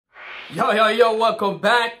Yo, welcome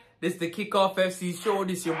back. This is the Kickoff FC show.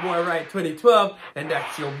 This is your boy, Right 2012, and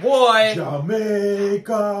that's your boy,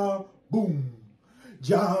 Jamaica. Boom.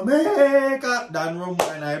 Jamaica. That room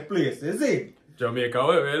when I place, is it? Jamaica,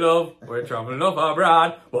 where we love. We're traveling up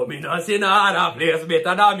abroad, but me not see no other place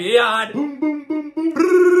better than me yard. Boom, boom, boom,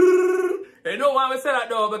 boom. You know why we say that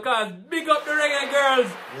though? Because big up the reggae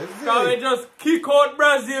girls. Yes, Because we just kick out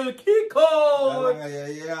Brazil, kick out.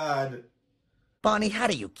 Yard. Bonnie, how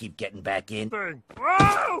do you keep getting back in?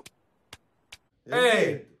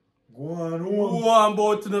 Hey, go on, who want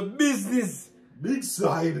about to the business? big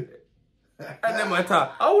side. And them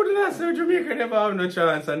attack. I wouldn't have said Jamaica never have no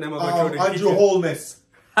chance and them go through the Andrew kitchen. Holness.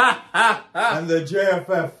 Ha. And the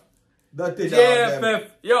JFF. That is JFF.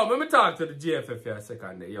 Yo, let me talk to the JFF for a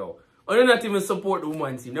second there, yo. Or they not even support the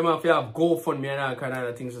women's team. They have to have GoFundMe and all kind of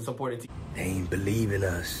other things to support the team. They ain't believe in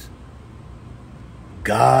us.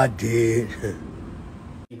 God did.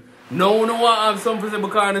 No one have something to say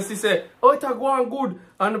because they say, oh, it's going good.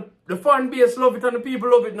 And the fan base love it and the people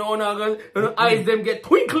love it. No, the eyes them get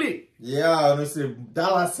twinkly. Yeah, you see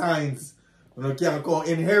dollar signs. You can't go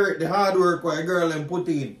inherit the hard work what a girl them put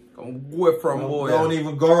in. Come go from boy. Don't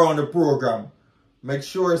even go around the program. Make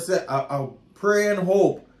sure I pray and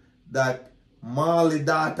hope that Marley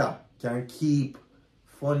data can keep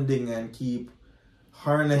funding and keep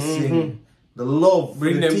harnessing the love for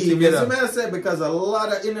the team. Yes, I say, because a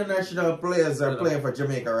lot of international players are playing for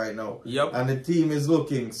Jamaica right now. Yep. And the team is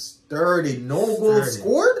looking sturdy. No goals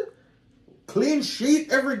scored. Clean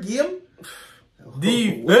sheet every game.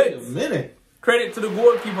 Defense. Wait a minute. Credit to the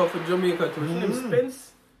goalkeeper for Jamaica too. His name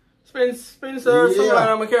Spencer or something.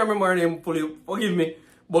 I can't remember her name fully. Forgive me.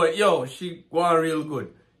 But yo, she won real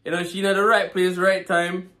good. You know, she in the right place, right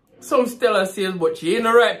time. Some stellar saves, but she in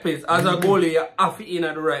the right place. As a goalie, you have to in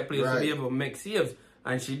at the right place to be able to make saves.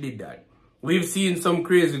 And she did that. We've seen some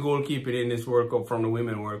crazy goalkeeping in this World Cup from the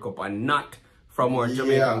Women's World Cup and not from our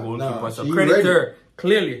Jamaican goalkeeper. So credit to her.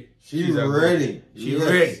 Clearly, she's ready. She's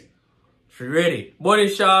ready. She's ready. Bonnie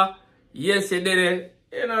Shaw, yes, you did it.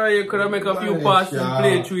 You know, you could have make a few passes and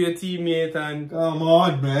play through your teammate. And come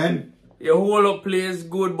on, man. Your whole up play is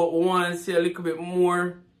good, but we want to see a little bit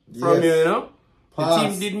more from you, you know? The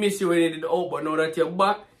team did miss you when they did out, but now that you're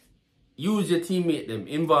back, use your teammate them,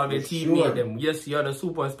 involve your teammate them. Yes, you're the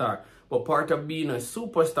superstar, but part of being a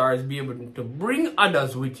superstar is being able to bring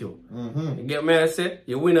others with you. You get me? I say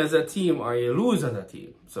you win as a team or you lose as a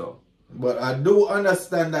team. So, but I do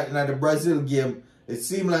understand that in the Brazil game, it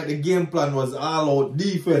seemed like the game plan was all out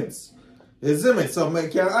defense. You see me? So I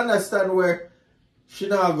can understand where she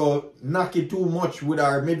not go knock it too much with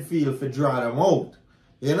our midfield for draw them out.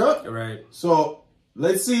 You know? Right. So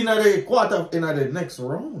let's see in the next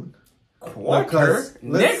round.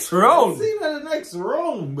 Next round? Let's see in the next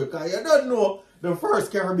round because you don't know the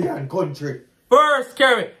first Caribbean country. First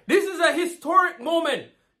Caribbean. This is a historic moment,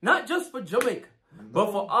 not just for Jamaica,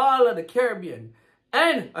 but for all of the Caribbean.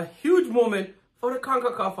 And a huge moment for the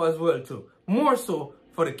Concacaf as well too. More so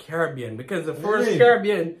for the Caribbean because the first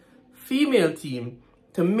Caribbean female team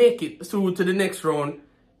to make it through to the next round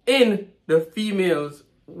in the females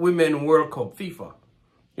Women's World Cup FIFA.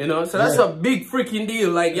 You know, so that's a big freaking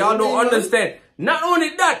deal. Like, y'all don't understand. Not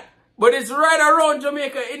only that, but it's right around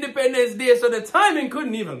Jamaica Independence Day, so the timing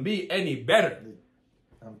couldn't even be any better.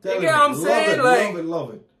 I'm telling you get what I'm saying? Like,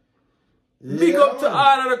 love it. Yeah, big up to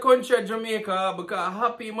all of the country of Jamaica because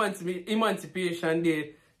happy Emancipation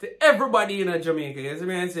Day to everybody in Jamaica. You see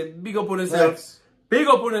me? I say big up on yourself. Big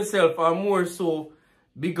up on yourself, and more so,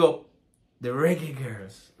 big up the reggae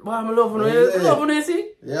girls. Why I'm loving it. Loving it,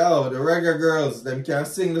 see? Yo, the reggae girls, them can't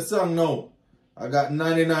sing the song now. I got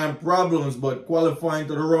 99 problems, but qualifying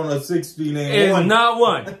to the round of 16 ain't one. It's not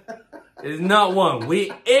one. It's not one.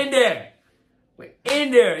 We in there. We in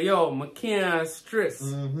there. Yo, I can't stress.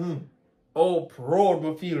 Oh, proud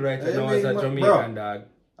I feel right now as a Jamaican dog.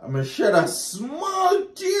 I'm going to shed a small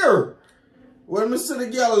tear when we see the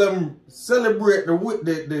girl them celebrate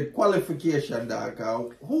the qualification,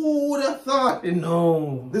 dog. Who would have thought?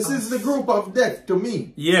 No. This is the group of death to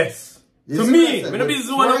me. Yes. To me, I'm going to be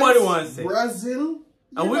the one nobody wants to say. Brazil?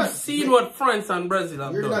 And we've seen what France and Brazil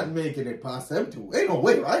have done. You're not making it past them two. Ain't no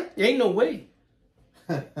way, right? Ain't no way.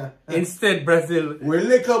 Instead, Brazil. We're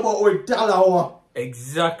little but we're talawa.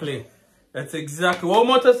 Exactly. That's exactly what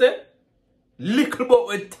Mota said. Little but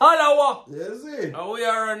with talawa. Yes, it. And we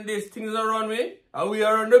are on these things around me. And we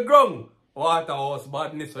are on the ground. Waterhouse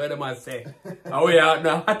badness, where them I say. And we are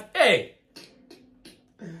not. Hey.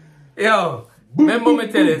 Yo. Remember me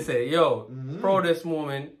tell you, say, yo, proudest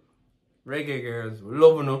moment. Reggae girls, we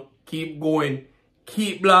loving you. Keep going.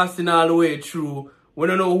 Keep blasting all the way through. We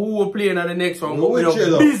don't know who we're playing at the next one. We're but with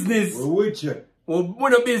you, business. We're with you. We're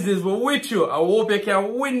no business. We're with you. I hope you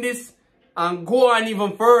can win this and go on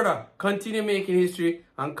even further. Continue making history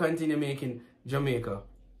and continue making Jamaica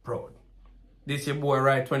proud. This your boy,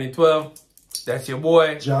 right? 2012. That's your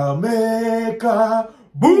boy. Jamaica,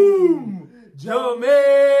 boom!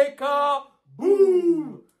 Jamaica,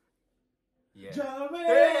 boom! Yeah.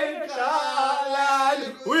 Jamaica!